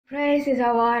Praises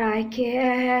are what I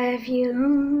give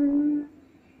you.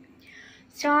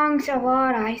 Songs are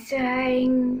what I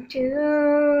sing to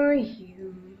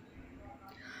you.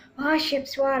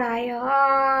 Worship's what I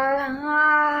all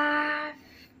have.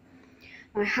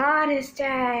 My heart is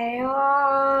there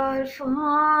all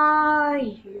for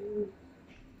you.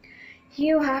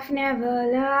 You have never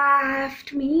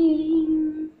left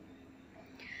me.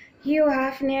 You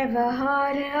have never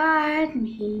hurted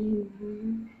me.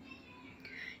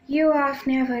 You have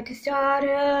never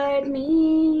deserted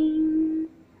me.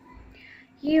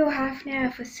 You have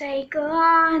never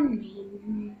forsaken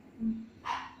me.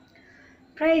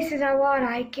 Praises are what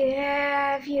I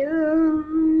give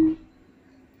you.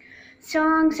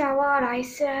 Songs are what I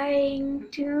sing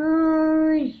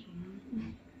to you.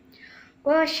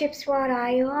 Worship's what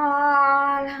I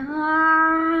all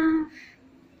have.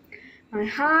 My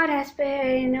heart has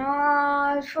been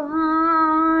all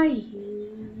for you.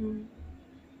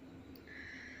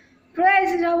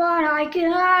 Praises are what I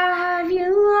give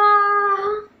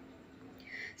you.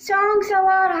 Songs are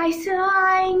what I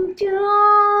sing to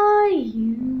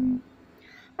you.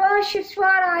 Worship's what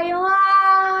I all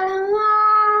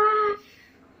have.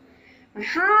 My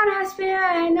heart has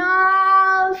been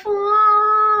all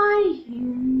for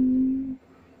you.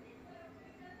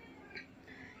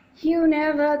 You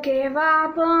never gave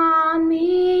up on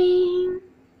me.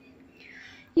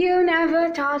 You never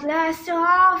thought less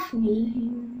of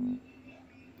me.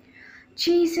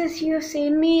 Jesus, you've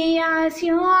seen me as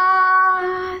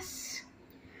yours.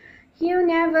 You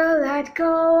never let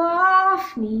go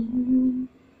of me.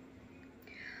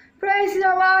 Praises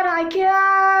are what I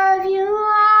give you.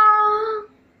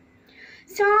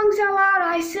 Songs are what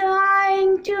I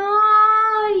sing to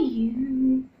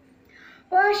you.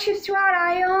 Worship's what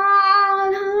I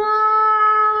all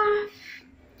have.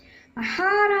 My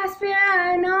heart has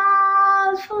been all